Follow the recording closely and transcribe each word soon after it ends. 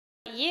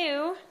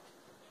You,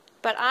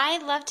 but I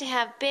love to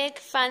have big,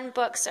 fun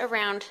books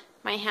around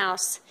my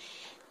house.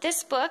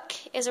 This book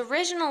is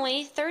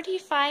originally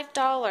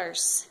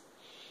 $35.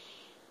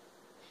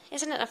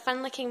 Isn't it a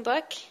fun-looking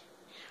book?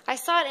 I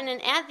saw it in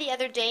an ad the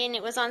other day, and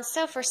it was on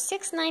sale for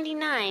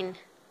 $6.99.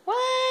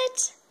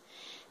 What?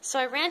 So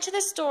I ran to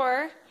the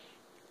store.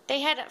 They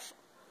had it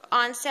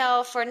on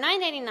sale for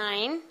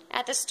 $9.99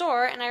 at the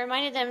store, and I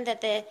reminded them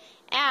that the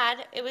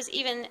ad, it was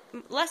even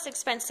less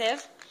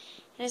expensive.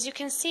 And as you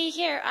can see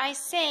here, I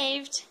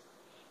saved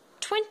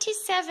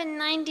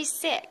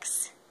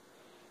 $27.96.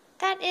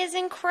 That is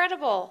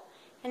incredible.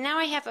 And now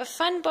I have a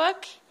fun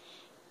book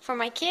for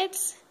my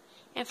kids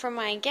and for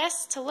my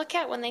guests to look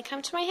at when they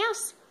come to my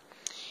house.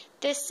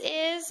 This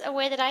is a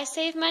way that I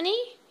save money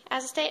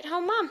as a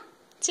stay-at-home mom.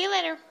 See you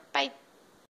later. Bye.